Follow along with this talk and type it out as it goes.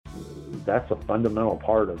that's a fundamental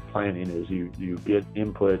part of planning is you get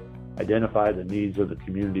input, identify the needs of the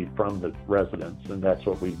community from the residents, and that's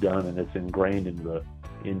what we've done, and it's ingrained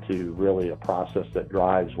into really a process that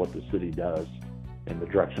drives what the city does and the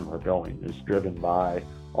direction we're going. Is driven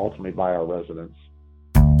ultimately by our residents.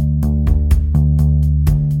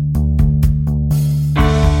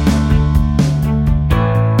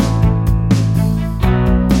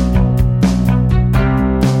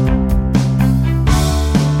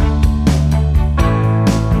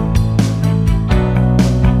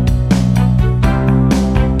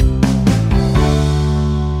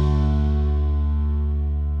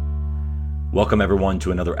 Welcome, everyone,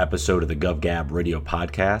 to another episode of the GovGab Radio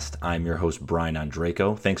Podcast. I'm your host, Brian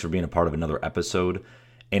Andreyko. Thanks for being a part of another episode,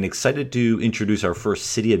 and excited to introduce our first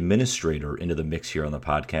city administrator into the mix here on the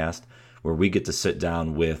podcast, where we get to sit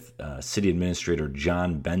down with City Administrator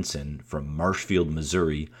John Benson from Marshfield,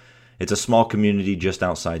 Missouri. It's a small community just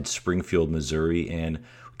outside Springfield, Missouri, and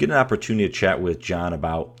get an opportunity to chat with John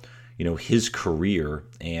about, his career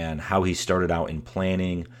and how he started out in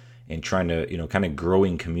planning and trying to, kind of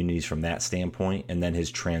growing communities from that standpoint, and then his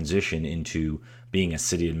transition into being a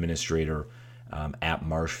city administrator at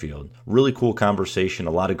Marshfield. Really cool conversation,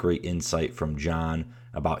 a lot of great insight from John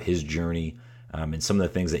about his journey and some of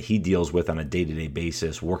the things that he deals with on a day-to-day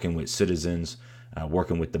basis, working with citizens,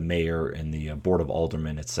 working with the mayor and the board of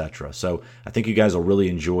aldermen, etc. So I think you guys will really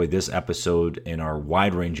enjoy this episode and our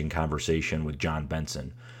wide-ranging conversation with John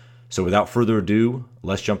Benson. So without further ado,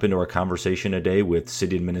 let's jump into our conversation today with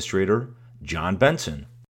City Administrator John Benson.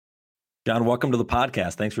 John, welcome to the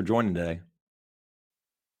podcast. Thanks for joining today.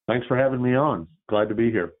 Thanks for having me on. Glad to be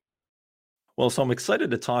here. Well, so I'm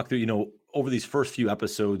excited to talk through, over these first few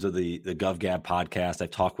episodes of the GovGab podcast,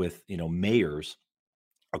 I've talked with, mayors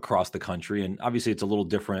across the country, and obviously it's a little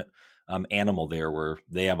different animal there where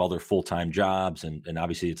they have other full-time jobs and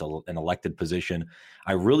obviously it's an elected position.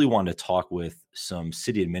 I really want to talk with some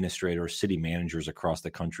city administrators, city managers across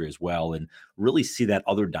the country as well, and really see that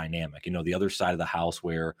other dynamic, the other side of the house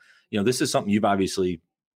where, this is something you've obviously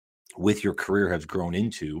with your career have grown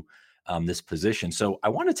into this position. So I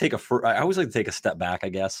want to I always like to take a step back, I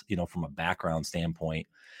guess, from a background standpoint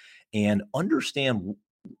and understand.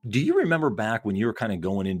 Do you remember back when you were kind of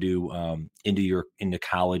going into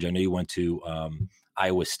college? I know you went to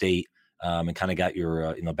Iowa State and kind of got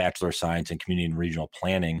your Bachelor of Science in Community and Regional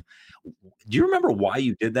Planning. Do you remember why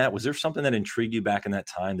you did that? Was there something that intrigued you back in that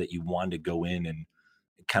time that you wanted to go in and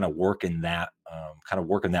kind of work in that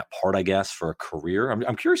part, I guess, for a career?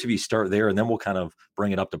 I'm curious if you start there, and then we'll kind of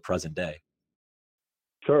bring it up to present day.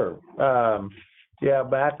 Sure.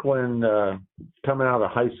 Back when coming out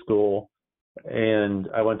of high school. And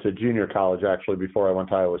I went to junior college actually before I went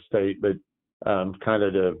to Iowa State, but kind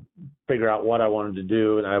of to figure out what I wanted to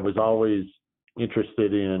do. And I was always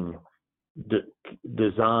interested in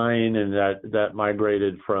design, and that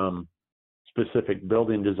migrated from specific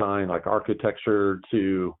building design like architecture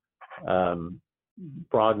to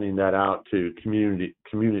broadening that out to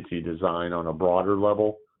community design on a broader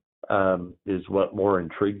level is what more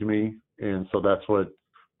intrigued me. And so that's what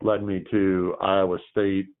led me to Iowa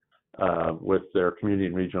State with their community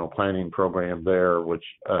and regional planning program there, which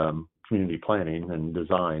community planning and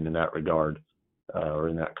design in that regard or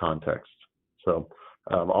in that context. So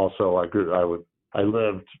also I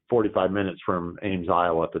lived 45 minutes from Ames,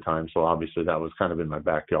 Iowa at the time. So obviously that was kind of in my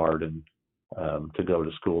backyard and to go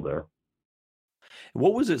to school there.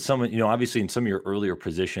 What was it? Obviously in some of your earlier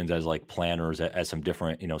positions as like planners at some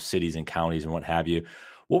different, cities and counties and what have you,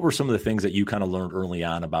 what were some of the things that you kind of learned early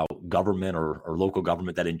on about government or local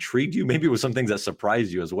government that intrigued you? Maybe it was some things that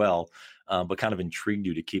surprised you as well, but kind of intrigued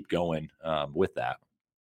you to keep going with that.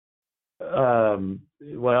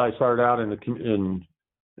 Well, I started out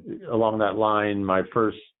along that line. My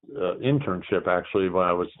first internship, actually, when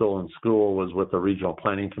I was still in school, was with the Regional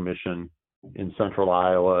Planning Commission in Central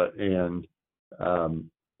Iowa, and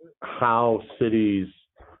how cities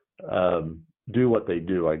do what they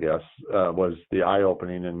do, I guess, was the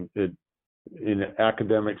eye-opening. And in an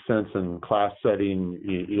academic sense and class setting,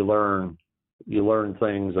 you learn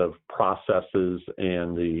things of processes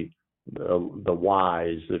and the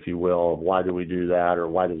whys, if you will, of why do we do that, or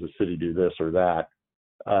why does the city do this or that.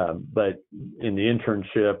 But in the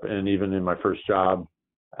internship and even in my first job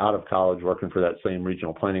out of college working for that same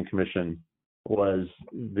Regional Planning Commission was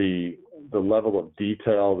the level of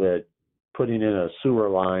detail that putting in a sewer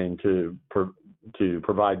line to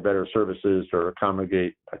provide better services or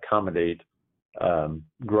accommodate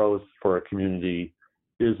growth for a community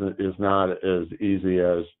is not as easy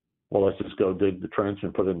as, well, let's just go dig the trench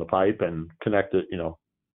and put in the pipe and connect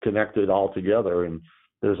it all together. And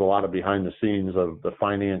there's a lot of behind the scenes of the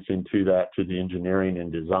financing to that, to the engineering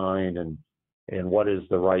and design, and what is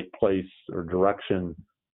the right place or direction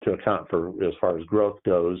to account for as far as growth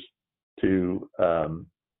goes, to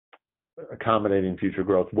accommodating future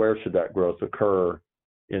growth. Where should that growth occur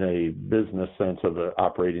in a business sense of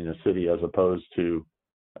operating a city, as opposed to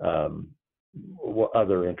what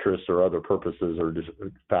other interests or other purposes or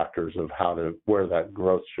factors of where that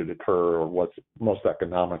growth should occur, or what's most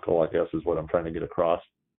economical, I guess, is what I'm trying to get across.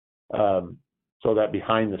 So that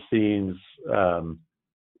behind the scenes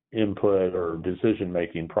input or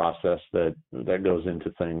decision-making process that goes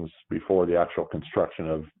into things before the actual construction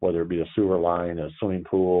of, whether it be a sewer line, a swimming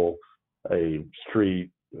pool, a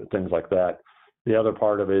street, things like that. The other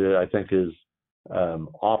part of it, I think, is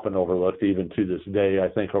often overlooked, even to this day. I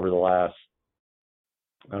think over the last,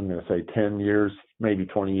 I'm going to say 10 years, maybe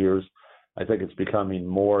 20 years, I think it's becoming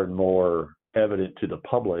more and more evident to the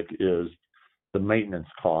public is the maintenance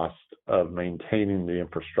cost of maintaining the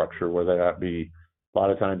infrastructure, whether that be, a lot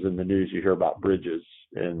of times in the news you hear about bridges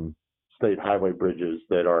and state highway bridges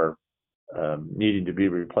that are needing to be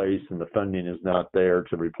replaced, and the funding is not there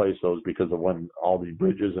to replace those because of when all the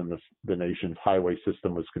bridges in the nation's highway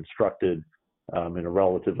system was constructed in a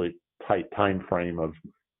relatively tight time frame of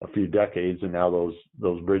a few decades, and now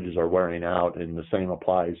those bridges are wearing out. And the same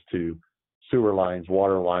applies to sewer lines,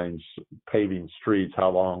 water lines, paving streets. How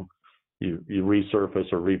long you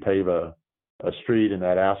resurface or repave a street, and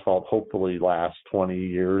that asphalt hopefully lasts 20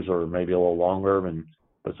 years or maybe a little longer,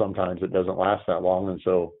 but sometimes it doesn't last that long. And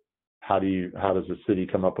so how does the city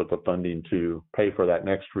come up with the funding to pay for that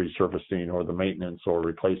next resurfacing or the maintenance or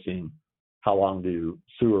replacing? How long do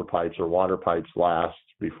sewer pipes or water pipes last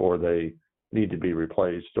before they need to be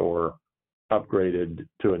replaced or upgraded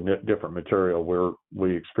to a different material?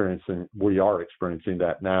 We are experiencing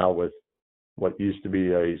that now with what used to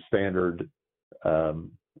be a standard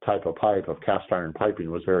type of pipe of cast iron piping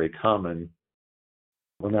was very common.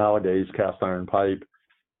 Well, nowadays cast iron pipe,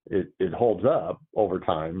 it holds up over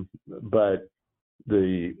time, but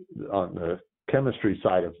on the chemistry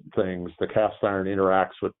side of things, the cast iron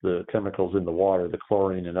interacts with the chemicals in the water, the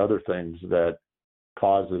chlorine and other things, that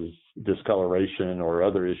causes discoloration or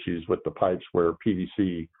other issues with the pipes, where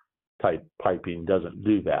PVC type piping doesn't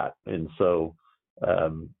do that. And so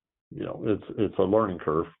it's a learning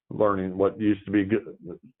curve. Learning what used to be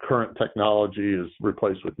current technology is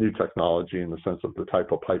replaced with new technology in the sense of the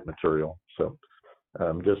type of pipe material. So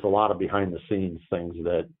just a lot of behind the scenes things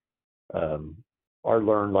that are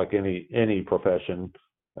learned like any profession,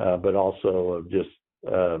 but also just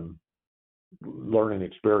learning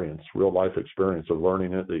experience, real life experience of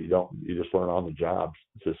learning it, that you just learn on the job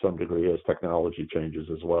to some degree as technology changes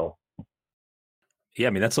as well. Yeah,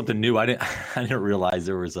 I mean, that's something new. I didn't realize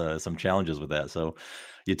there was some challenges with that. So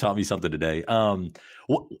you taught me something today.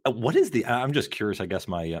 What is I'm just curious, I guess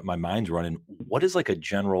my mind's running. What is like a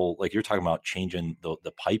general, like you're talking about changing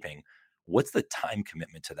the piping, what's the time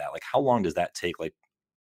commitment to that? Like, how long does that take? Like,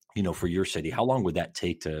 for your city, how long would that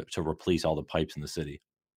take to replace all the pipes in the city?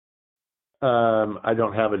 I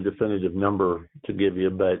don't have a definitive number to give you,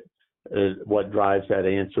 but what drives that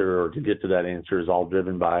answer, or to get to that answer, is all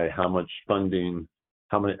driven by how much funding,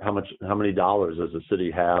 how many dollars does the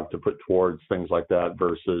city have to put towards things like that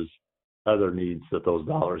versus other needs that those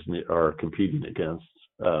dollars are competing against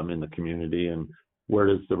in the community, and where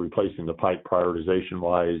does the replacing the pipe prioritization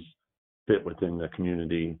wise fit within the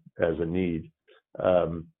community as a need.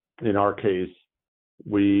 In our case,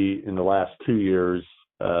 in the last 2 years,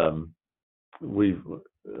 we've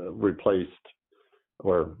replaced,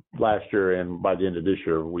 or last year and by the end of this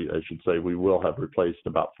year, we will have replaced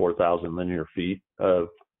about 4,000 linear feet of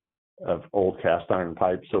old cast iron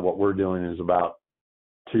pipe. So what we're doing is about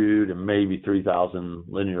 2,000 to maybe 3,000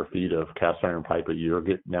 linear feet of cast iron pipe a year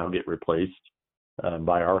get replaced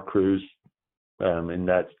by our crews, and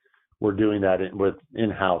we're doing that with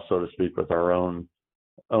in-house, so to speak, with our own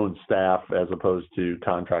staff, as opposed to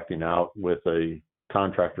contracting out with a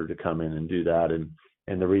contractor to come in and do that.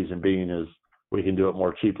 And the reason being is we can do it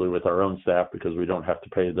more cheaply with our own staff, because we don't have to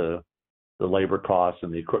pay the labor costs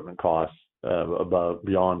and the equipment costs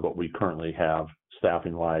beyond what we currently have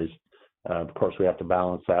staffing wise. Of course, we have to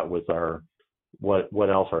balance that with what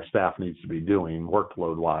else our staff needs to be doing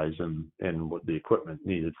workload wise, and what the equipment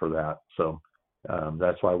needed for that. So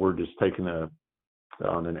that's why we're just taking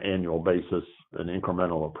on an annual basis an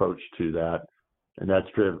incremental approach to that. And that's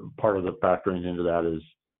part of the factoring into that is,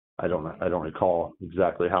 I don't recall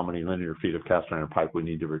exactly how many linear feet of cast iron pipe we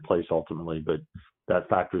need to replace ultimately, but that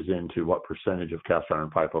factors into what percentage of cast iron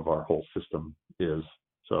pipe of our whole system is.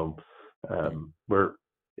 So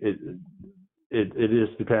it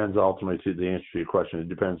just depends ultimately to the answer to your question. It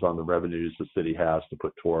depends on the revenues the city has to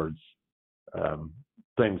put towards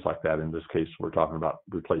things like that. In this case, we're talking about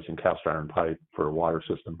replacing cast iron pipe for a water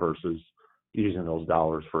system versus using those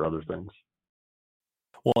dollars for other things.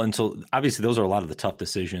 Well, and so obviously those are a lot of the tough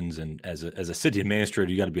decisions, and as a city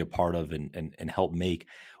administrator, you got to be a part of and help make.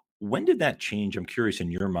 When did that change? I'm curious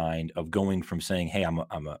in your mind of going from saying, "Hey, I'm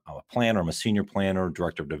a planner, I'm a senior planner,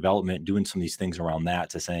 director of development, doing some of these things around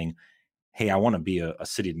that," to saying, "Hey, I want to be a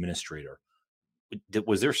city administrator."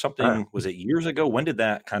 Was there something? Was it years ago? When did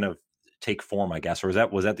that kind of take form? I guess, or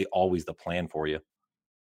was that always the plan for you?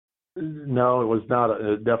 No, it was not.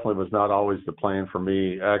 It definitely was not always the plan for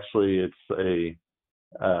me. Actually, it's a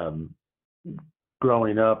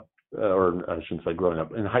growing up, or I shouldn't say growing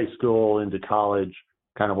up, in high school into college.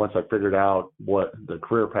 Kind of once I figured out what the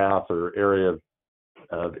career path or area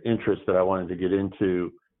of interest that I wanted to get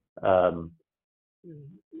into,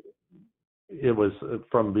 it was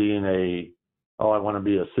from being I want to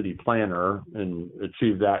be a city planner and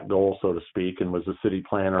achieve that goal, so to speak, and was a city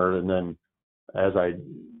planner. And then as I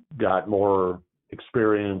got more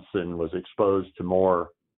experience and was exposed to more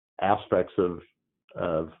aspects of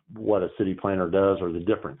what a city planner does, or the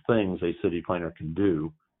different things a city planner can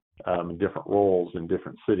do, different roles in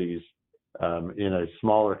different cities. In a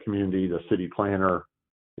smaller community, the city planner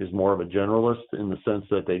is more of a generalist in the sense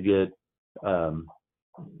that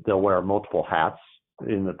they'll wear multiple hats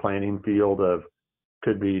in the planning field of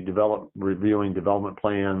could be reviewing development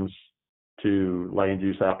plans to land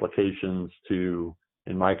use applications to,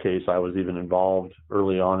 in my case, I was even involved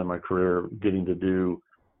early on in my career getting to do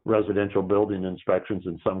residential building inspections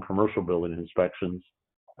and some commercial building inspections,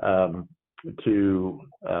 to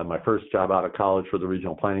my first job out of college for the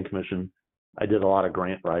Regional Planning Commission. I did a lot of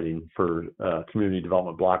grant writing for community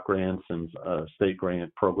development block grants and state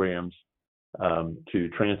grant programs, to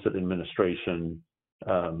transit administration,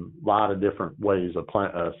 a lot of different ways of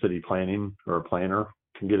city planning, or a planner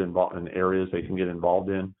can get involved in areas they can get involved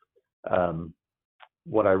in.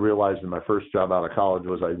 What I realized in my first job out of college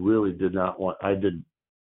was I really did not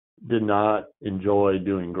enjoy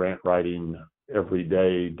doing grant writing every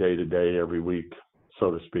day, day to day, every week, so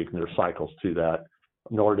to speak. And there's cycles to that.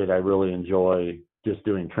 Nor did I really enjoy just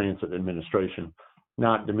doing transit administration.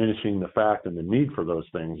 Not diminishing the fact and the need for those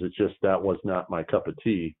things. It's just that was not my cup of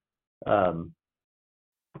tea. And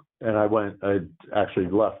I actually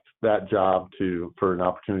left that job for an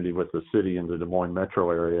opportunity with the city in the Des Moines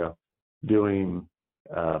metro area, doing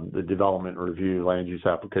the development review, land use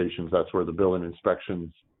applications. That's where the building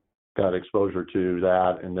inspections got exposure to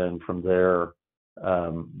that. And then from there,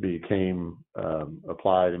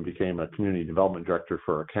 applied and became a community development director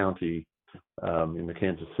for a county in the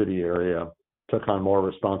Kansas City area. Took on more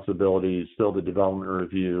responsibilities, still the development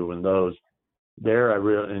review and those.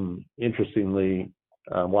 And interestingly,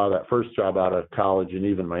 while that first job out of college and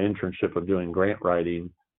even my internship of doing grant writing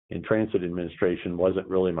in transit administration wasn't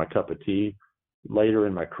really my cup of tea, later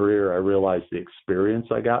in my career, I realized the experience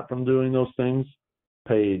I got from doing those things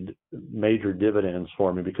paid major dividends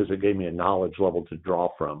for me, because it gave me a knowledge level to draw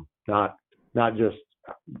from, not just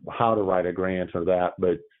how to write a grant or that,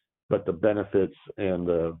 but the benefits and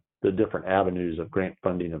the different avenues of grant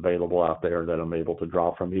funding available out there that I'm able to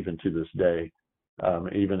draw from even to this day.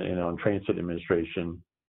 Even on transit administration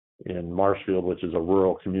in Marshfield, which is a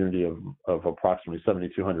rural community of approximately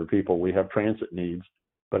 7,200 people, we have transit needs,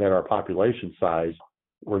 but at our population size,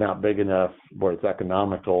 we're not big enough where it's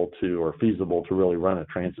economical or feasible to really run a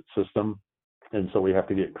transit system. And so we have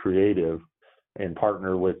to get creative and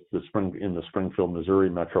partner with in the Springfield,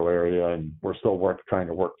 Missouri metro area. And we're still trying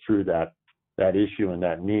to work through that issue and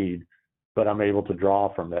that need. But I'm able to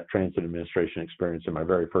draw from that transit administration experience in my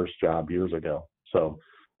very first job years ago. So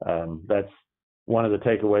that's one of the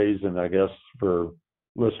takeaways. And I guess for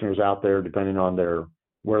listeners out there, depending on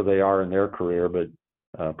where they are in their career, but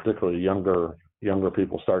particularly younger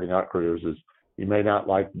people starting out careers, is you may not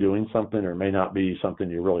like doing something or may not be something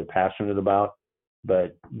you're really passionate about,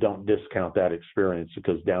 but don't discount that experience,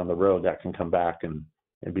 because down the road that can come back and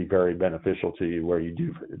be very beneficial to you, where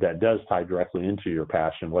that does tie directly into your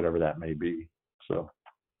passion, whatever that may be. So.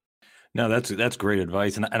 No, that's great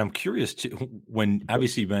advice. And I'm curious too, when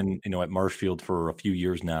obviously you've been, at Marshfield for a few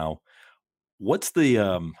years now, what's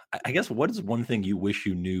what is one thing you wish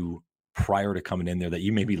you knew prior to coming in there that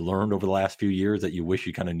you maybe learned over the last few years that you wish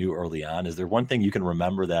you kind of knew early on? Is there one thing you can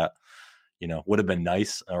remember that, would have been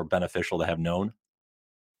nice or beneficial to have known?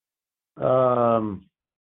 Not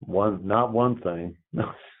one thing.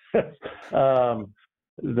 There's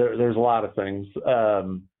a lot of things.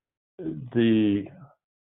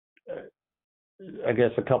 I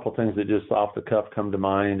guess a couple of things that just off the cuff come to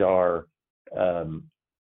mind are, as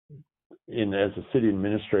a city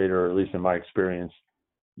administrator, or at least in my experience,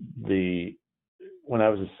 when I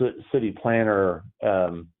was a city planner,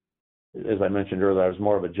 as I mentioned earlier, I was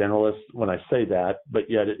more of a generalist when I say that, but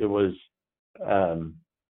yet it was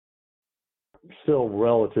still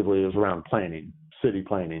relatively, it was around planning, city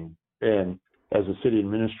planning. And as a city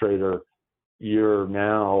administrator, you're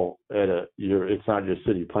now it's not just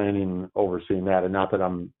city planning overseeing that, and not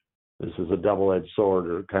that this is a double-edged sword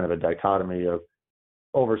or kind of a dichotomy of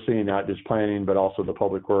overseeing not just planning, but also the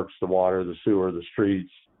public works, the water, the sewer, the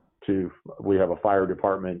streets, we have a fire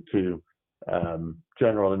department, to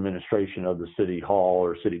general administration of the city hall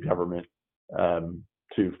or city government,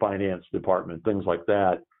 to finance department, things like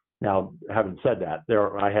that. Now, having said that,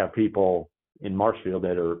 I have people in Marshfield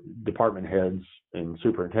that are department heads and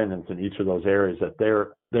superintendents in each of those areas that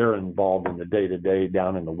they're involved in the day-to-day,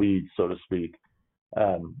 down in the weeds, so to speak.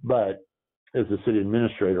 But as a city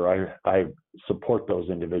administrator, I support those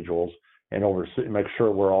individuals and make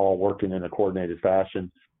sure we're all working in a coordinated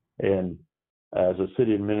fashion. And as a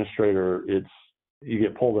city administrator, you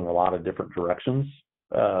get pulled in a lot of different directions,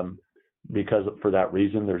 because for that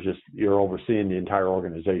reason, you're overseeing the entire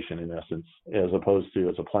organization in essence, as opposed to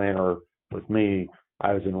as a planner with me,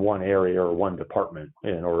 I was in one area or one department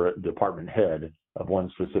or a department head of one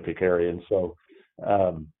specific area. And so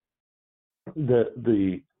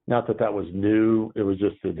not that was new, it was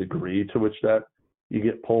just the degree to which that you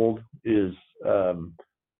get pulled is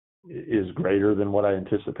greater than what I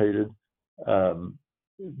anticipated. In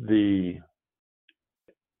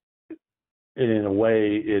a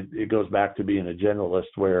way, it goes back to being a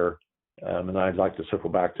generalist where, and I'd like to circle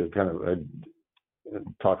back to kind of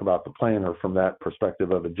talk about the planner from that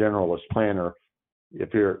perspective of a generalist planner.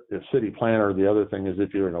 If you're a city planner, the other thing is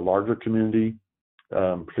if you're in a larger community,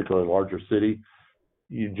 particularly a larger city,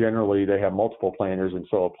 they have multiple planners, and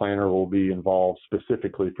so a planner will be involved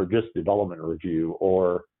specifically for just development review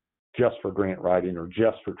or just for grant writing or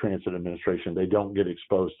just for transit administration. They don't get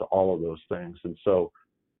exposed to all of those things. And so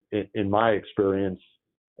in my experience,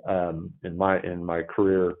 in my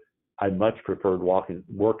career, I much preferred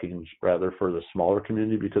working rather for the smaller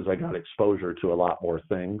community, because I got exposure to a lot more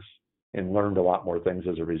things and learned a lot more things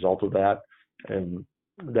as a result of that. And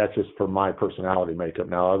that's just for my personality makeup.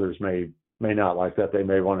 Now others may not like that. They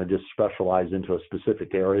may want to just specialize into a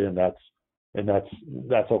specific area, and that's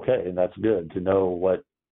okay, and that's good to know what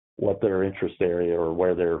their interest area or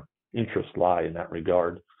where their interests lie in that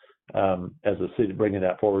regard. As a city, bringing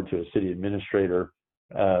that forward to a city administrator,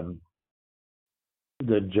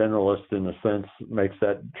 the generalist in a sense makes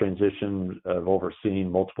that transition of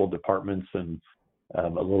overseeing multiple departments and a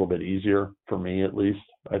little bit easier for me, at least.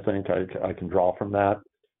 I think I can draw from that.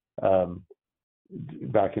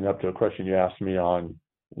 Backing up to a question you asked me on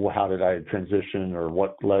how did I transition, or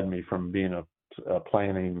what led me from being a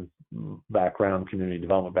planning background, community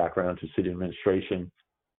development background, to city administration,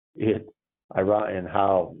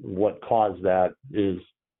 what caused that is,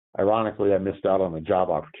 ironically, I missed out on a job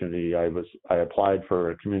opportunity. I applied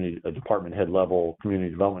for a department head level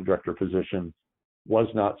community development director position. I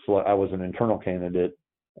was an internal candidate,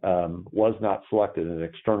 was not selected. An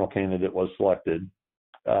external candidate was selected.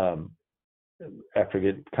 After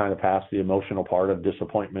get kind of past the emotional part of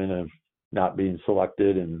disappointment of not being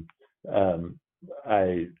selected, and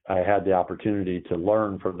I had the opportunity to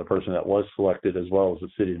learn from the person that was selected, as well as the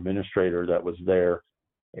city administrator that was there,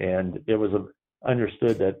 and it was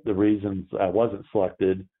understood that the reasons I wasn't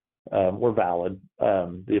selected were valid.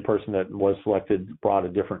 The person that was selected brought a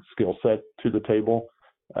different skill set to the table,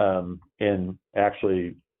 and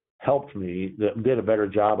actually helped me, did a better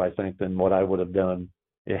job, I think, than what I would have done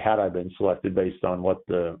had I been selected, based on what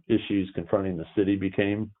the issues confronting the city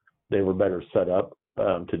became. They were better set up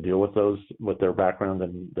to deal with those with their background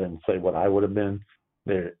than say what I would have been.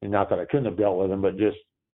 Not that I couldn't have dealt with them, but just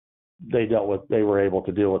they were able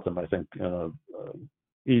to deal with them, I think, in a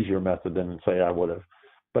easier method than say I would have.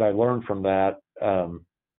 But I learned from that. And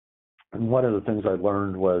one of the things I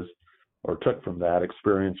learned took from that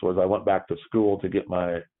experience was I went back to school to get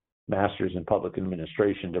my master's in public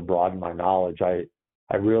administration to broaden my knowledge. I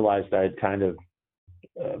realized I had kind of,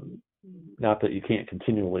 not that you can't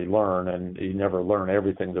continually learn and you never learn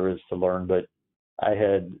everything there is to learn, but I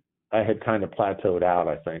had kind of plateaued out,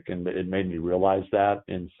 I think, and it made me realize that.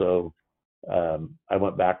 And so I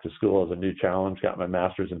went back to school as a new challenge, got my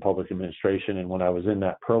master's in public administration. And when I was in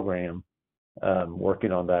that program,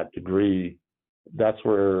 working on that degree, that's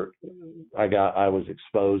where I was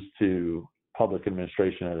exposed to public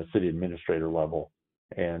administration at a city administrator level.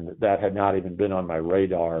 And that had not even been on my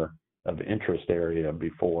radar of interest area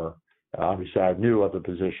before. Obviously, I knew of the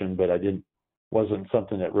position, but I didn't wasn't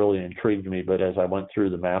something that really intrigued me. But as I went through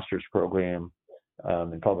the master's program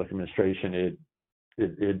in public administration,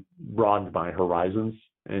 it broadened my horizons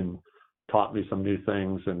and taught me some new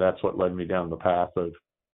things, and that's what led me down the path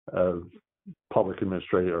of public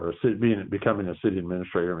administrator or becoming a city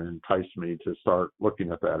administrator, and enticed me to start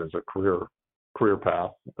looking at that as a career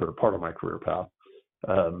path or part of my career path.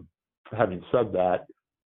 Having said that,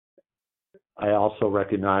 I also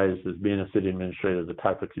recognized as being a city administrator the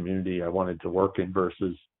type of community I wanted to work in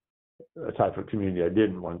versus a type of community I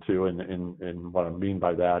didn't want to. And what I mean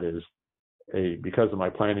by that is because of my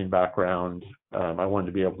planning background, I wanted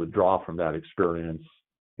to be able to draw from that experience.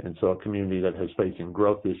 And so a community that has facing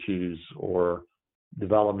growth issues or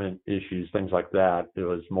development issues, things like that, it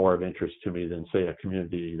was more of interest to me than, say, a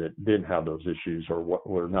community that didn't have those issues or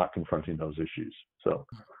were not confronting those issues. So,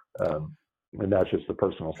 and that's just the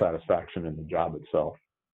personal satisfaction in the job itself.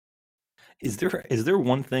 Is there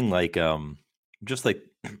one thing like just like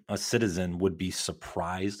a citizen would be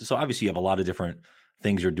surprised? So obviously you have a lot of different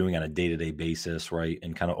things you're doing on a day-to-day basis, right?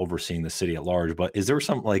 And kind of overseeing the city at large. But is there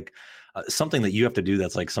some like something that you have to do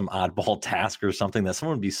that's like some oddball task or something that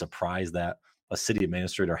someone would be surprised that a city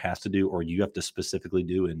administrator has to do, or you have to specifically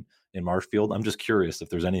do in Marshfield? I'm just curious if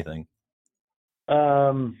there's anything.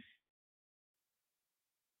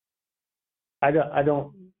 I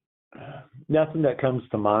don't, nothing that comes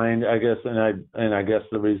to mind, I guess. And I guess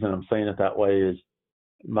the reason I'm saying it that way is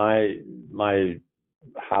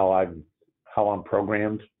how I'm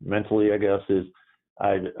programmed mentally, I guess, is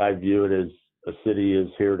I view it as a city is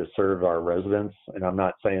here to serve our residents. And I'm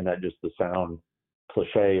not saying that just to sound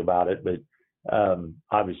cliche about it, but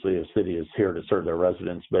obviously a city is here to serve their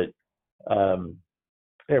residents. But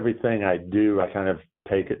everything I do, I kind of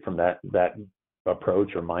take it from that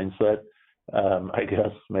approach or mindset. I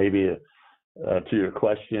guess maybe to your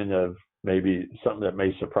question of maybe something that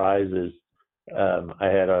may surprise is I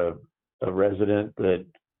had a resident that,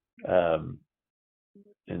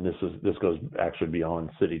 and this goes actually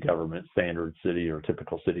beyond city government, standard city or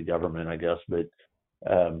typical city government, I guess, but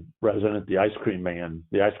resident, the ice cream man,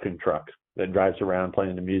 the ice cream truck that drives around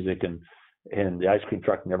playing the music, and the ice cream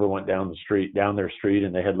truck never went down their street,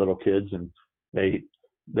 and they had little kids, and they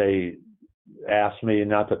asked me,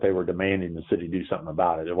 not that they were demanding the city do something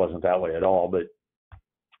about it. It wasn't that way at all, but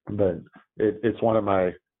it's one of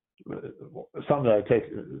my, something that I take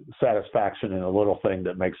satisfaction in, a little thing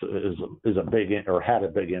that makes is a big, or had a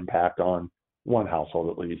big impact on one household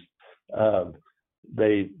at least.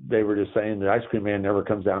 They were just saying the ice cream man never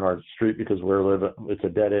comes down our street because it's a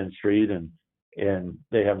dead end street, and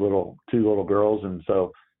they have two little girls, and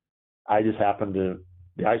so I just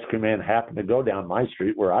the ice cream man happened to go down my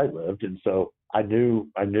street where I lived, and so I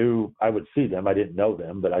knew I would see them. I didn't know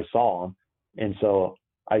them, but I saw them, and so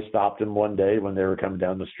I stopped them one day when they were coming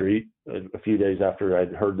down the street a few days after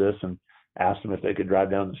I'd heard this, and asked them if they could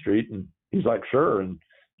drive down the street, and he's like, sure, and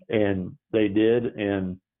they did,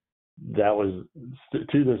 and that was,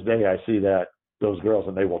 to this day I see those girls,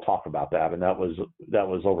 and they will talk about that, and that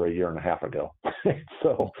was over a year and a half ago.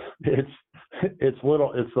 So it's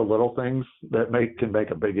the little things that can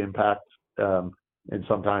make a big impact, and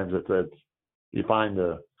sometimes you find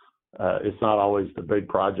it's not always the big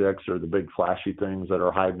projects or the big flashy things that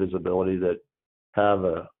are high visibility that have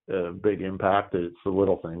a big impact. It's the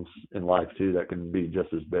little things in life too that can be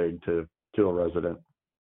just as big to a resident.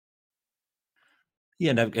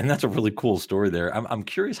 Yeah, and that's a really cool story there. I'm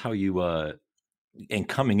curious how you and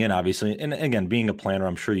coming in, obviously, and again, being a planner,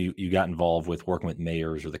 I'm sure you got involved with working with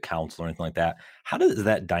mayors or the council or anything like that. How does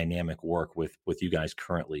that dynamic work with you guys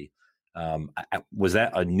currently? Was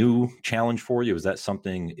that a new challenge for you? Was that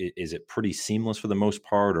something, is it pretty seamless for the most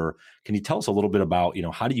part? Or can you tell us a little bit about,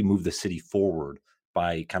 how do you move the city forward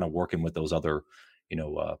by kind of working with those other,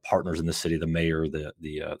 partners in the city, the mayor,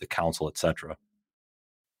 the council, et cetera?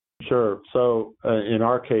 Sure. So in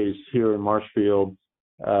our case here in Marshfield,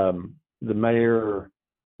 the mayor,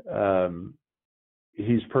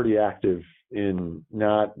 he's pretty active in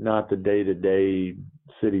not the day-to-day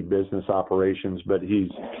city business operations, but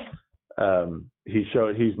he's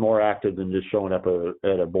more active than just showing up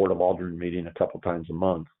at a Board of Aldermen meeting a couple times a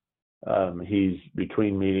month. He's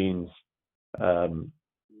between meetings,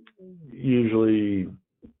 usually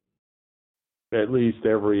at least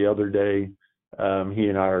every other day. He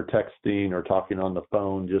and I are texting or talking on the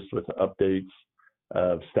phone just with updates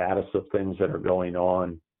of status of things that are going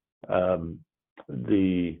on.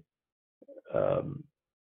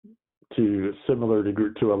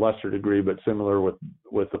 To a lesser degree, but similar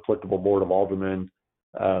with applicable Board of Aldermen,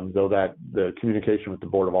 though that the communication with the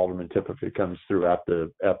Board of Aldermen typically comes through at the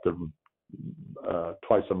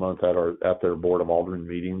twice a month at their Board of Aldermen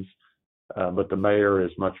meetings. but the mayor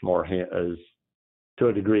is much more is to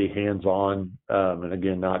a degree hands-on, and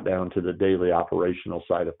again, not down to the daily operational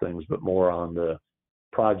side of things, but more on the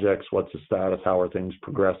projects. What's the status? How are things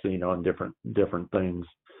progressing on different things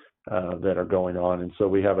that are going on? And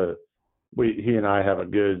so he and I have a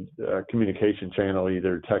good communication channel,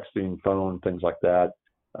 either texting, phone, things like that.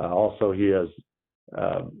 Also, he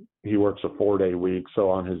works a 4-day week, so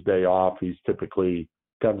on his day off, he's typically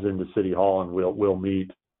comes into City Hall and we'll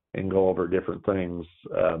meet and go over different things,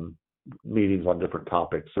 meetings on different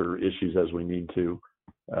topics or issues as we need to.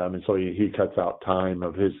 And so he cuts out time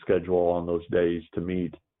of his schedule on those days to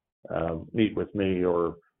meet with me,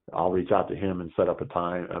 or I'll reach out to him and set up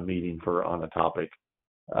a meeting on a topic.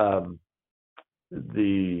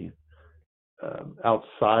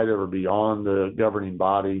 Outside or beyond the governing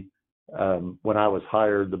body, when I was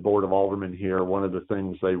hired, the Board of Aldermen here, one of the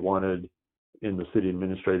things they wanted in the city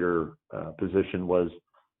administrator position was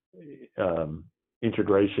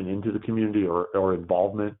integration into the community or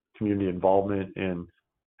community involvement. And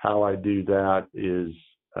how I do that is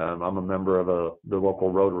I'm a member of the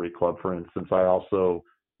local Rotary Club, for instance. I also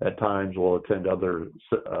at times will attend other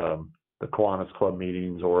the Kiwanis Club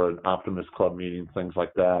meetings or an Optimist Club meeting, things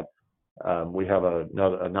like that. We have a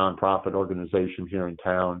nonprofit organization here in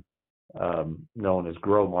town known as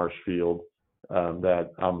Grow Marshfield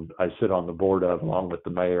that I sit on the board of, along with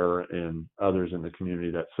the mayor and others in the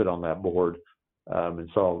community that sit on that board. And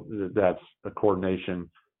so that's a coordination.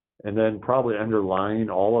 And then probably underlying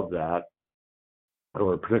all of that,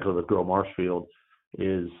 or particularly with Grow Marshfield,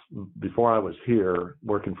 is before I was here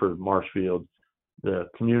working for Marshfield, the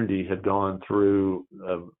community had gone through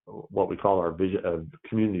what we call our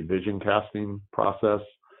community vision casting process,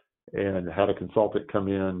 and had a consultant come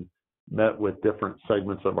in, met with different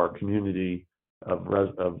segments of our community of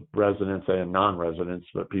residents and non-residents,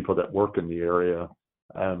 but people that work in the area,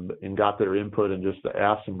 and got their input, and just to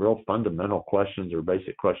ask some real fundamental questions or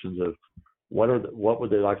basic questions of what would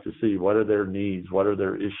they like to see, what are their needs, what are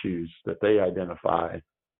their issues that they identify.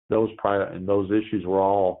 Those issues were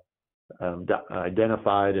all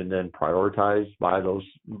identified and then prioritized by those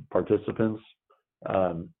participants,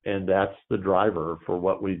 and that's the driver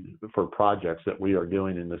for projects that we are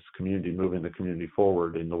doing in this community, moving the community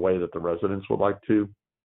forward in the way that the residents would like to.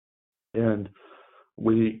 And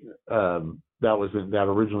that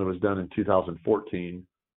originally was done in 2014.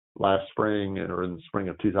 Last spring, or in the spring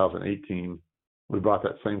of 2018, we brought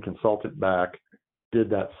that same consultant back, did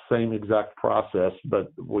that same exact process,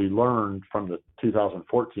 but we learned from the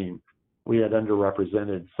 2014 we had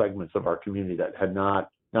underrepresented segments of our community that had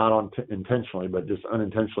not intentionally, but just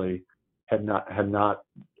unintentionally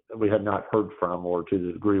we had not heard from, or to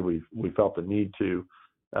the degree we felt the need to.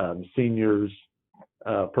 Seniors,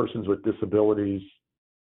 persons with disabilities,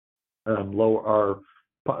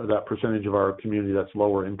 that percentage of our community that's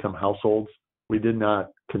lower income households, we did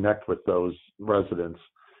not connect with those residents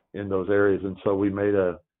in those areas. And so we made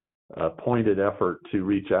a pointed effort to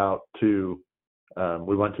reach out to,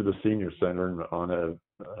 we went to the senior center on a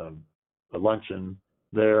luncheon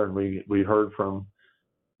there, and we heard from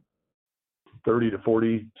 30 to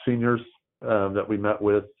 40 seniors that we met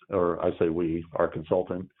with, or I say we, our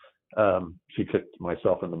consultant. She kicked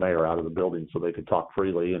myself and the mayor out of the building so they could talk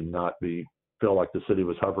freely and not feel like the city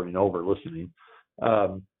was hovering over listening.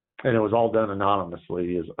 And it was all done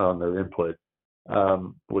anonymously on their input.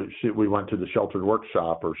 We went to the sheltered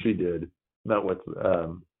workshop, or she did, met with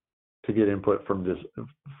to get input from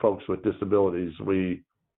folks with disabilities. We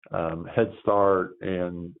Head Start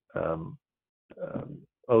and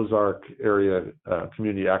Ozark Area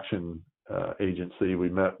Community Action Agency.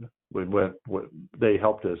 They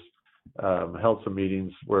helped us, held some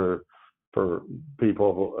meetings for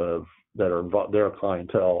people that are involved, their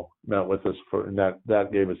clientele met with us and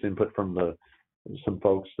that gave us input from some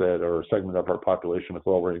folks that are a segment of our population with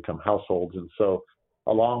lower income households. And so,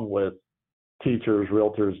 along with teachers,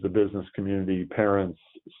 realtors, the business community, parents,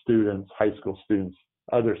 students, high school students,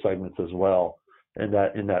 other segments as well, and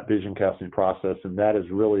that in that vision casting process. And that is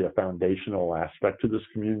really a foundational aspect to this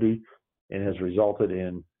community, and has resulted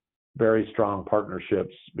in very strong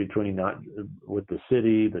partnerships with the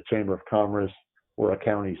city, the Chamber of Commerce. We're a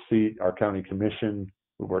county seat, our county commission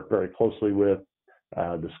we work very closely with,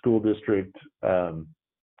 the school district, the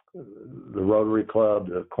Rotary Club,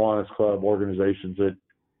 the Kiwanis Club organizations.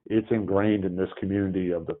 It's ingrained in this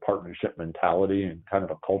community of the partnership mentality and kind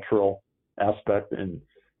of a cultural aspect. And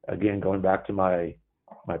again, going back to my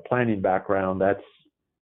planning background,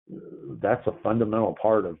 that's a fundamental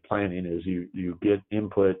part of planning, is you get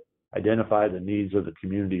input, identify the needs of the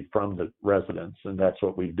community from the residents, and that's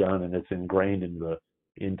what we've done, and it's ingrained in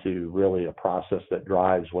into really a process that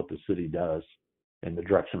drives what the city does and the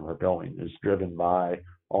direction we're going is driven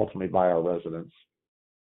ultimately by our residents.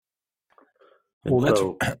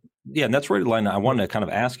 Well, and that's right, Line. I wanted to kind of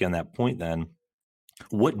ask you on that point then,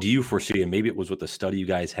 what do you foresee, and maybe it was with the study you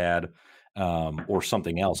guys had or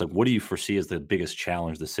something else, like what do you foresee as the biggest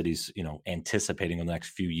challenge the city's, anticipating in the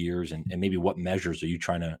next few years, and maybe what measures are you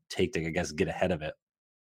trying to take to, I guess, get ahead of it?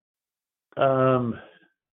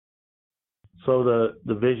 So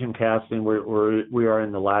the vision casting, we are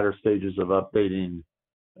in the latter stages of updating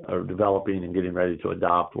or developing and getting ready to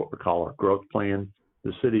adopt what we call our growth plan.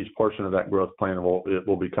 The city's portion of that growth plan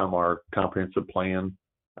will become our comprehensive plan.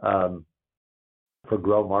 For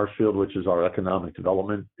Grow Marshfield, which is our economic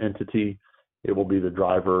development entity, it will be the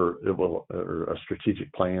driver. Or a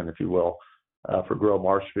strategic plan, if you will, for Grow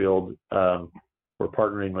Marshfield. We're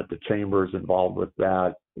partnering with the chambers involved with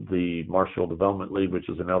that, the Marshfield Development League, which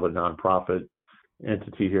is another nonprofit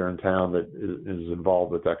entity here in town that is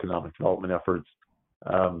involved with economic development efforts.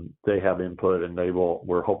 They have input, and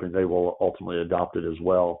we're hoping they will ultimately adopt it as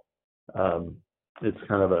well. It's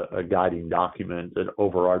kind of a guiding document that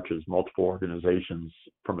overarches multiple organizations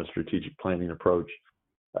from a strategic planning approach.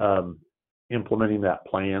 Implementing that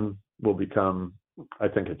plan will become, I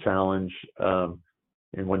think, a challenge.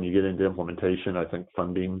 And when you get into implementation, I think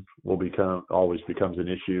funding always becomes an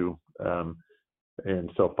issue.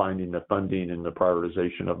 And so finding the funding and the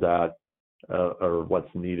prioritization of that are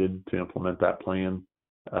what's needed to implement that plan.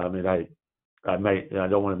 And I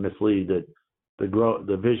don't want to mislead that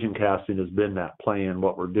the vision casting has been that plan.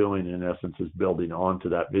 What we're doing in essence is building onto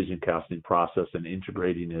that vision casting process and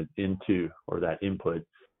integrating it into, or that input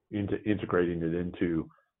into integrating it into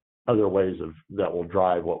other ways that will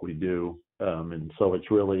drive what we do. And so it's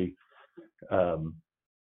really, some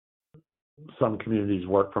communities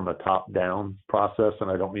work from a top-down process, and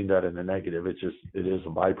I don't mean that in a negative. It is a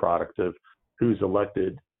byproduct of who's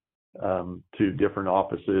elected to different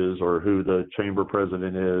offices, or who the chamber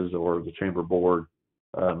president is, or the chamber board.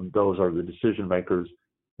 Those are the decision makers.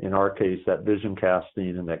 In our case, that vision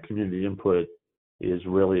casting and that community input is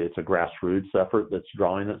really, it's a grassroots effort that's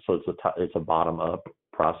drawing it. So it's a bottom-up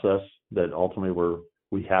process that ultimately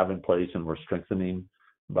we have in place, and we're strengthening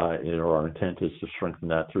our intent is to strengthen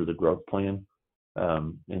that through the growth plan.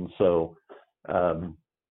 And so going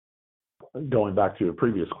back to your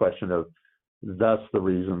previous question of, that's the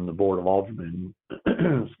reason the Board of Aldermen,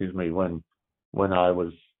 excuse me, when I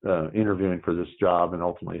was interviewing for this job and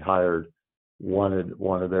ultimately hired, one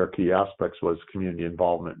of their key aspects was community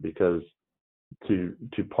involvement, because to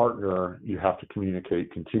partner, you have to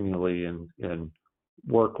communicate continually and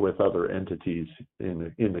work with other entities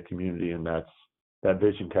in the community, and that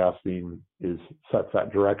vision casting sets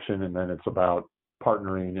that direction, and then it's about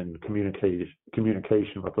partnering and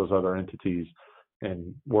communication with those other entities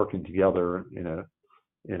and working together in a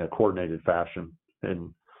coordinated fashion.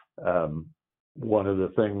 And one of the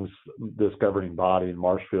things this governing body in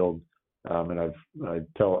Marshfield, and I've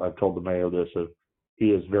told the mayor this,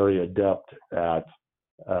 he is very adept at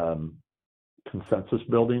consensus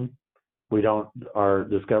building.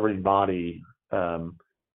 This governing body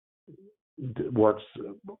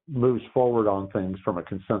moves forward on things from a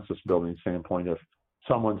consensus building standpoint. If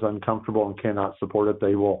someone's uncomfortable and cannot support it,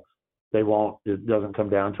 they won't. It doesn't come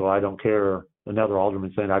down to, I don't care, another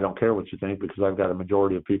alderman saying, I don't care what you think, because I've got a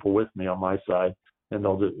majority of people with me on my side. And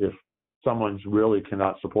if someone's really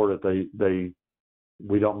cannot support it,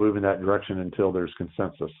 we don't move in that direction until there's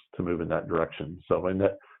consensus to move in that direction. So, and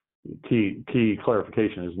that key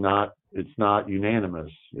clarification is it's not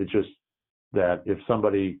unanimous. It's just that if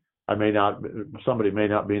somebody may not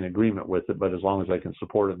be in agreement with it, but as long as they can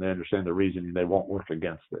support it and they understand the reasoning, they won't work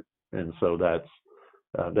against it. And so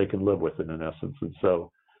they can live with it in essence. And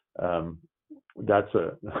so that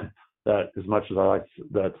as much as I like,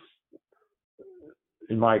 that's,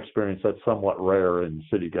 in my experience, that's somewhat rare in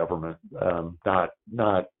city government. Not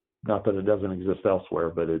that it doesn't exist elsewhere,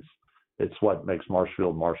 but it's what makes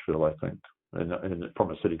Marshfield, I think, and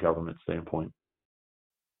from a city government standpoint.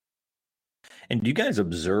 And do you guys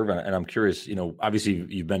observe, and I'm curious, obviously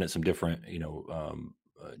you've been at some different,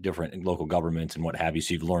 different local governments and what have you,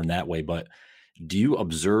 so you've learned that way, but do you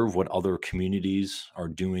observe what other communities are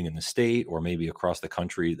doing in the state or maybe across the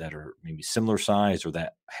country that are maybe similar size or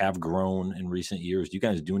that have grown in recent years? Do you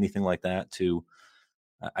guys do anything like that to,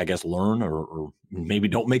 I guess, learn or maybe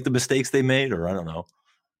don't make the mistakes they made, or I don't know?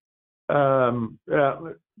 Yeah,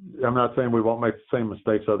 I'm not saying we won't make the same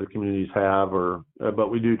mistakes other communities have, but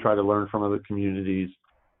we do try to learn from other communities.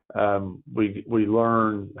 We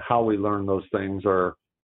learn how we learn those things.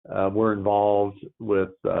 We're involved with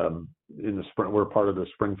we're part of the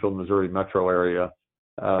Springfield, Missouri metro area,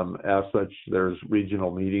 As such, there's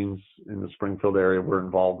regional meetings in the Springfield area we're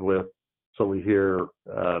involved with. So we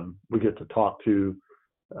get to talk to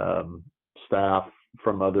staff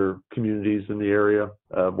from other communities in the area,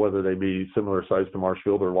 whether they be similar size to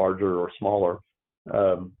Marshfield or larger or smaller.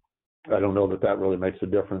 I don't know that really makes a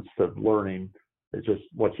difference to learning. It's just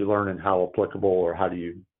what you learn and how applicable, or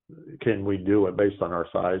can we do it based on our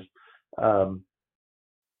size.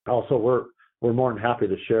 Also, we're more than happy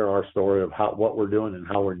to share our story of what we're doing and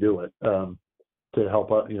how we do it, to help,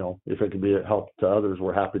 if it can be a help to others,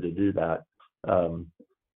 we're happy to do that.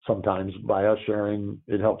 Sometimes by us sharing,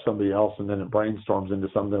 it helps somebody else, and then it brainstorms into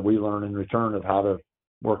something that we learn in return of how to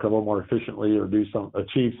work a little more efficiently or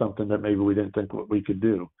achieve something that maybe we didn't think we could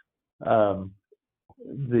do. So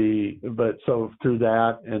through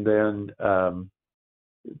that, and then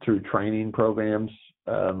through training programs,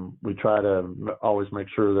 we try to always make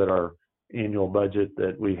sure that our annual budget,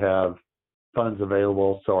 that we have funds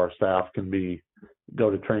available so our staff can go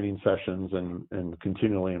to training sessions and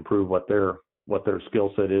continually improve what their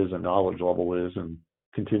skill set is and knowledge level is, and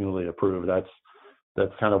continually improve.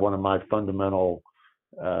 That's kind of one of my fundamental,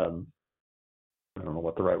 I don't know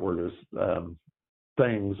what the right word is,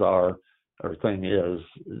 things are, or thing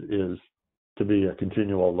is to be a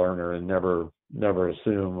continual learner and never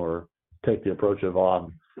assume or take the approach of,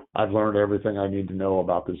 I've learned everything I need to know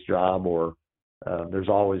about this job, or there's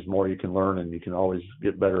always more you can learn, and you can always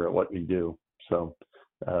get better at what you do. So,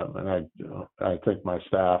 and I think my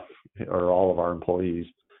staff, or all of our employees,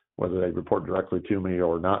 whether they report directly to me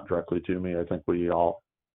or not directly to me, I think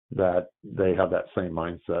that they have that same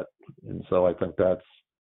mindset. And so I think that's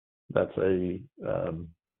a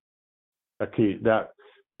key. That,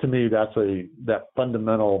 to me, that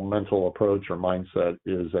fundamental mental approach or mindset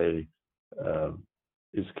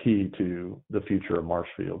is key to the future of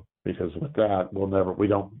Marshfield, because with that,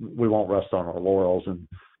 we won't rest on our laurels and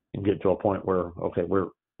get to a point where, okay,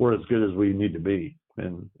 we're as good as we need to be.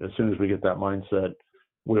 And as soon as we get that mindset,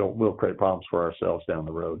 we'll create problems for ourselves down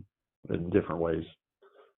the road in different ways.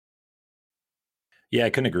 Yeah, I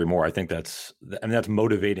couldn't agree more. I think that's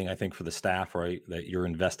motivating, I think, for the staff, right? That you're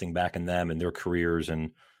investing back in them and their careers,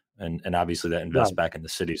 and obviously that invests back in the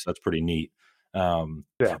city. So that's pretty neat.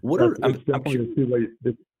 It's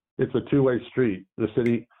a two-way street. The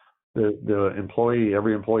city, the employee,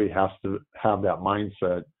 every employee has to have that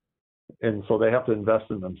mindset. And so they have to invest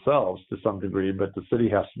in themselves to some degree, but the city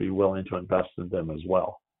has to be willing to invest in them as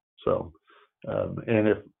well. So, and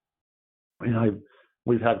if,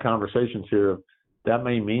 we've had conversations here, that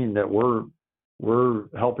may mean that we're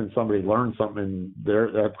helping somebody learn something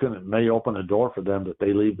there may open a door for them, that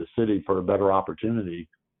they leave the city for a better opportunity.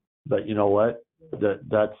 But you know what?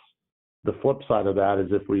 That's the flip side of that,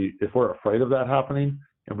 is if we're afraid of that happening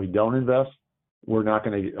and we don't invest,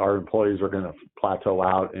 our employees are going to plateau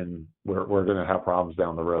out, and we're going to have problems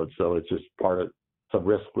down the road. So it's just it's a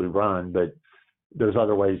risk we run, but there's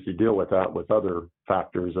other ways to deal with that, with other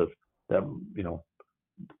factors of that,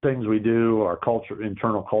 things we do, our culture,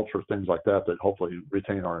 internal culture, things like that hopefully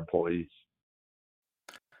retain our employees.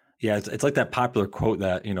 Yeah, it's like that popular quote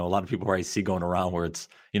that, a lot of people I see going around, where it's,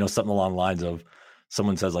 something along the lines of,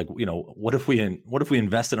 someone says, like, what if we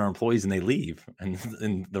invest in our employees and they leave?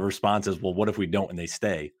 And the response is, well, what if we don't and they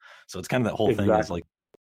stay? So it's kind of that whole thing is like,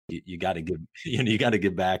 you got to give, you got to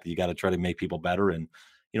give back. You got to try to make people better. And,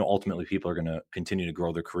 ultimately people are going to continue to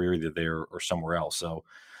grow their career either there or somewhere else. So,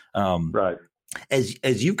 right.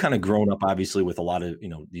 As you've kind of grown up, obviously, with a lot of,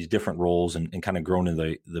 these different roles and kind of grown in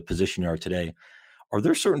the position you are today, are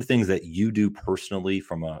there certain things that you do personally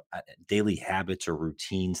from a daily habits or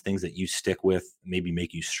routines, things that you stick with, maybe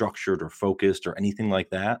make you structured or focused or anything like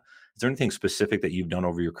that? Is there anything specific that you've done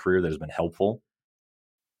over your career that has been helpful?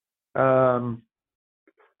 I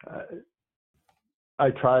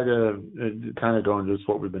try to kind of go into just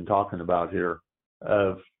what we've been talking about here,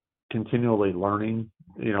 of continually learning,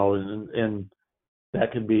 and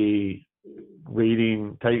that could be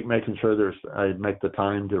reading, making sure I make the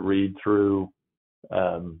time to read through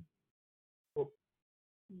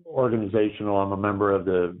organizational. I'm a member of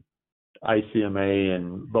the ICMA,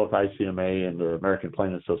 and both ICMA and the American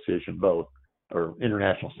Planning Association, both, or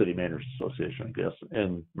International City Managers Association, I guess,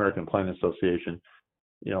 and American Planning Association.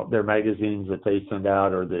 Their magazines that they send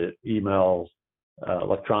out, or the emails,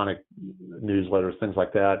 electronic newsletters, things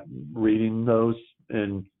like that, reading those.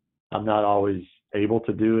 And I'm not always able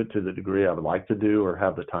to do it to the degree I would like to do or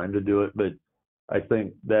have the time to do it. But I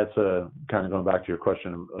think that's kind of going back to your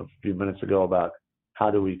question a few minutes ago about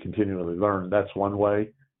how do we continually learn. That's one way.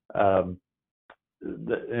 And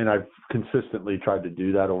I've consistently tried to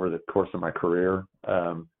do that over the course of my career.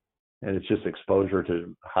 it's just exposure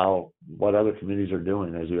to what other communities are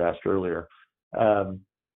doing, as you asked earlier.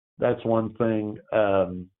 That's one thing.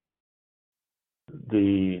 I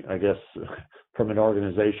guess from an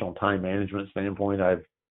organizational time management standpoint,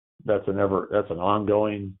 that's an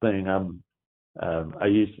ongoing thing.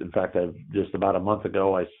 In fact, just about a month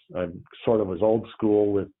ago, I sort of was old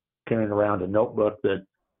school with carrying around a notebook that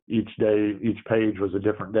each page was a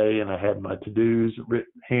different day, and I had my to-dos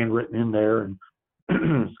handwritten in there, and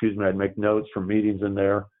excuse me, I'd make notes from meetings in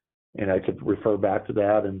there, and I could refer back to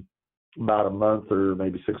that. And about a month or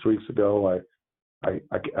maybe 6 weeks ago, I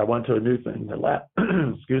went to a new thing,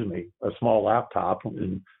 excuse me, a small laptop,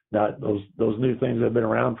 and not those new things have been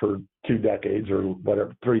around for 2 decades or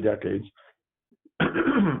whatever, 3 decades.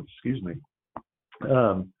 Excuse me.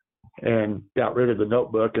 And got rid of the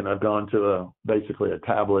notebook, and I've gone to basically a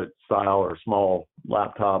tablet style or small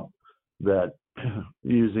laptop that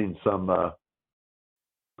using a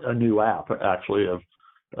new app actually of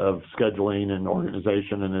scheduling and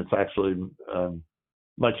organization, and it's actually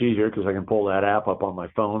much easier because I can pull that app up on my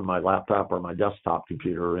phone, my laptop, or my desktop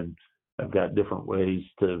computer, and I've got different ways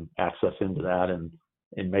to access into that and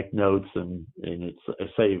make notes, and it's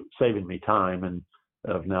saving me time and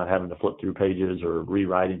of not having to flip through pages or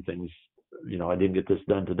rewriting things. I didn't get this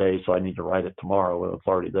done today, so I need to write it tomorrow. Well, it's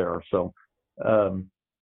already there. So,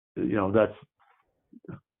 that's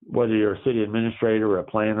whether you're a city administrator, a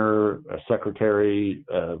planner, a secretary,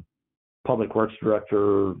 a public works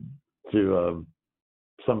director, to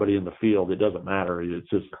somebody in the field, it doesn't matter. It's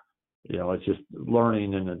just, it's just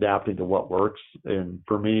learning and adapting to what works. And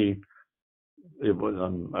for me,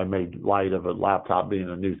 I made light of a laptop being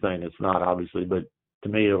a new thing. It's not, obviously, but to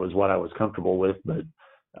me, it was what I was comfortable with. But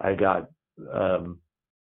I got,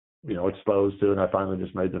 exposed to it, and I finally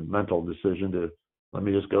just made the mental decision to let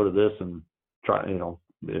me just go to this and try.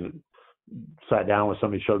 Sat down with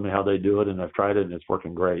somebody, showed me how they do it, and I've tried it, and it's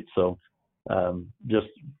working great. So just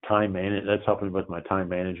time management, that's helping with my time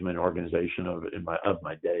management, organization of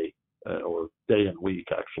my day, or day and week,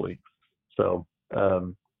 actually. So I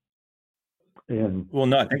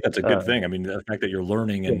think that's a good thing. I mean, the fact that you're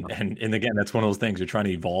learning and again, that's one of those things, you're trying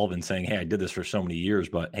to evolve and saying, hey, I did this for so many years,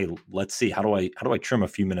 but hey, let's see, how do I trim a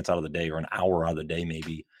few minutes out of the day or an hour out of the day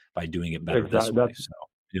maybe by doing it better this way. So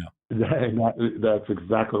yeah. That's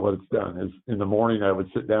exactly what it's done. Is in the morning I would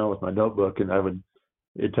sit down with my notebook, and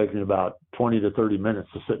it'd take me about 20 to 30 minutes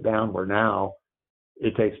to sit down, where now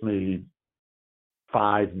it takes me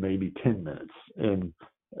 5, maybe 10 minutes and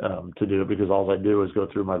to do it, because all I do is go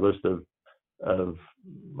through my list of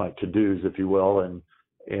my to-dos, if you will, and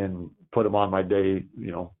put them on my day.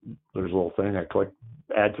 There's a little thing I click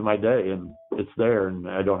add to my day, and it's there, and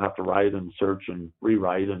I don't have to write and search and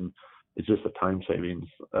rewrite, and it's just a time savings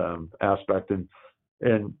aspect. And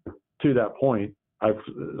to that point,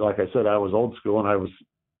 like I said, I was old school, and I was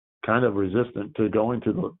kind of resistant to going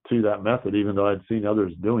to that method, even though I'd seen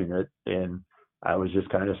others doing it, and I was just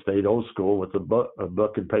kind of stayed old school with a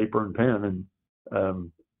book and paper and pen, and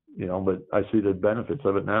but I see the benefits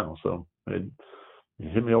of it now. So it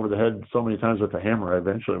hit me over the head so many times with a hammer, I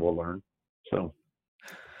eventually will learn. So,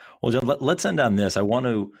 well, John, let's end on this. I want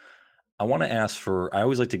to ask for, I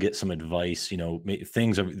always like to get some advice,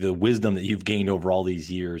 things of the wisdom that you've gained over all these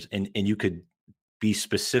years, and you could be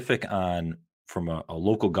specific on from a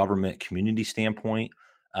local government community standpoint.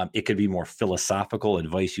 It could be more philosophical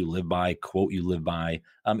advice you live by, quote you live by.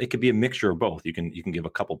 It could be a mixture of both. You can give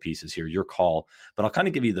a couple pieces here, your call. But I'll kind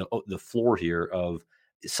of give you the floor here of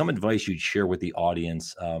some advice you'd share with the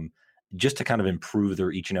audience, just to kind of improve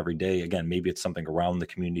their each and every day. Again, maybe it's something around the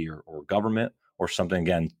community or government, or something,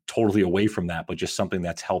 again, totally away from that, but just something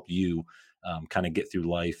that's helped you kind of get through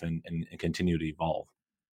life and continue to evolve.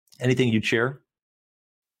 Anything you'd share?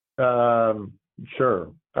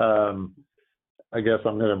 Sure. I guess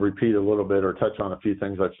I'm going to repeat a little bit or touch on a few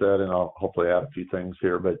things I've said, and I'll hopefully add a few things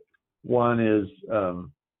here. But one is,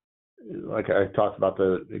 like I talked about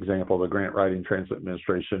the example of the grant writing transit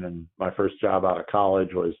administration, and my first job out of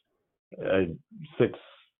college was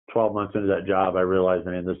 12 months into that job, I realized,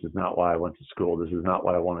 man, this is not why I went to school. This is not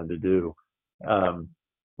what I wanted to do.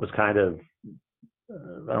 Was kind of,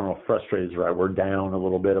 I don't know if frustrated is the right word, down a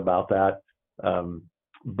little bit about that.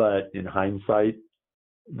 But in hindsight,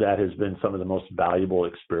 that has been some of the most valuable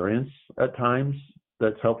experience at times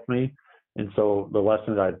that's helped me. And so the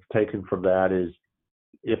lesson that I've taken from that is,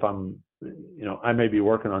 if I'm, I may be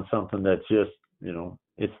working on something that's just,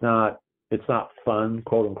 it's not fun,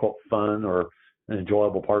 quote unquote fun, or an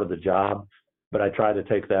enjoyable part of the job, but I try to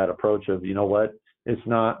take that approach of, what, it's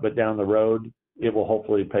not, but down the road, it will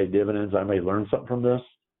hopefully pay dividends. I may learn something from this,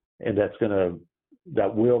 and that's going to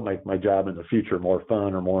that will make my job in the future more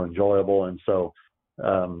fun or more enjoyable. And so,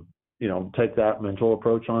 take that mental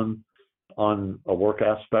approach on a work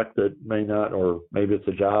aspect that may not, or maybe it's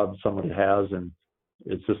a job somebody has and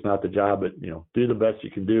it's just not the job, but do the best you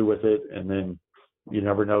can do with it. And then you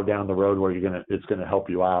never know down the road where it's going to help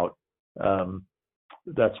you out.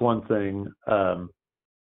 That's one thing.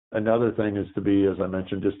 Another thing is to be, as I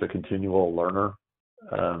mentioned, just a continual learner,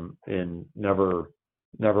 and never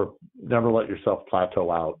let yourself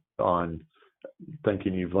plateau out on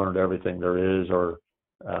thinking you've learned everything there is, or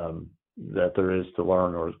that there is to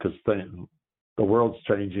learn, or because the world's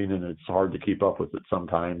changing and it's hard to keep up with it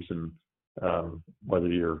sometimes. And whether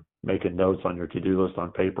you're making notes on your to-do list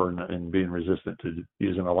on paper and being resistant to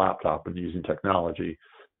using a laptop and using technology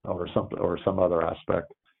or some other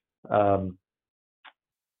aspect.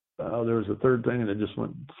 There was a third thing and it just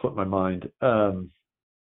slipped my mind.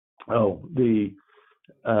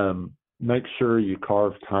 Make sure you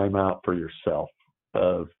carve time out for yourself.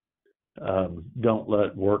 Don't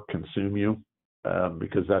let work consume you,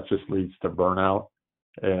 because that just leads to burnout.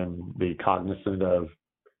 And be cognizant of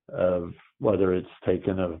whether it's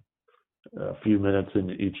taken a few minutes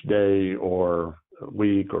in each day or a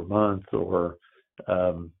week or month, or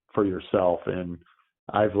for yourself. And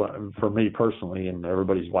for me personally, and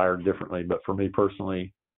everybody's wired differently, but for me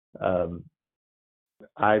personally,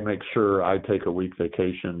 I make sure I take a week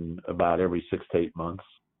vacation about every 6 to 8 months,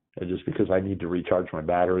 and just because I need to recharge my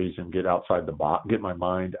batteries and get outside the box, get my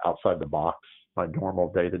mind outside the box, my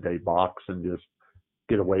normal day-to-day box, and just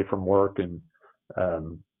get away from work. And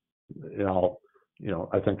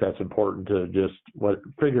I think that's important to just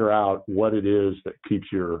figure out what it is that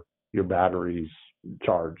keeps your batteries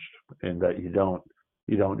charged, and that you don't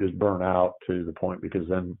just burn out to the point, because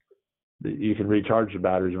then you can recharge the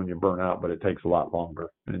batteries when you burn out, but it takes a lot longer.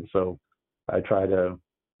 And so I try to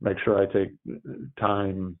make sure I take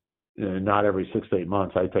time, not every 6 to 8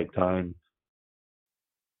 months. I take time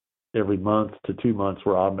every month to 2 months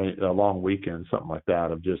where I'll make a long weekend, something like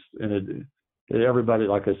that. Everybody,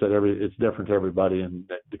 like I said, it's different to everybody, and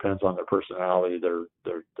it depends on their personality, the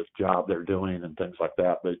job they're doing, and things like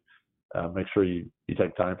that. But make sure you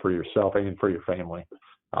take time for yourself and for your family.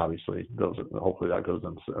 Obviously, hopefully that goes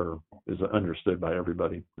on, or is understood by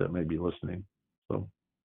everybody that may be listening. So.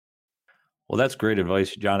 Well, that's great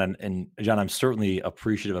advice, John. And John, I'm certainly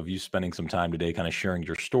appreciative of you spending some time today kind of sharing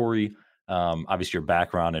your story, obviously your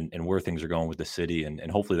background and where things are going with the city. And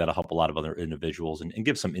hopefully that'll help a lot of other individuals and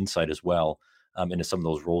give some insight as well into some of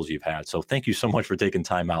those roles you've had. So thank you so much for taking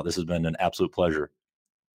time out. This has been an absolute pleasure.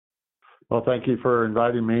 Well, thank you for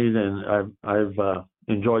inviting me, and I've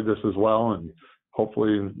enjoyed this as well. And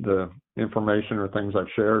hopefully the information or things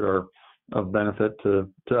I've shared are of benefit to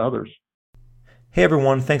others. Hey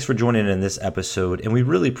everyone, thanks for joining in this episode, and we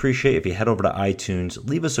really appreciate if you head over to iTunes,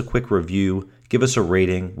 leave us a quick review, give us a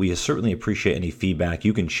rating. We certainly appreciate any feedback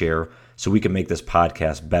you can share so we can make this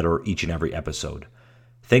podcast better each and every episode.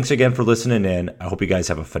 Thanks again for listening in. I hope you guys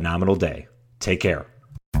have a phenomenal day. Take care.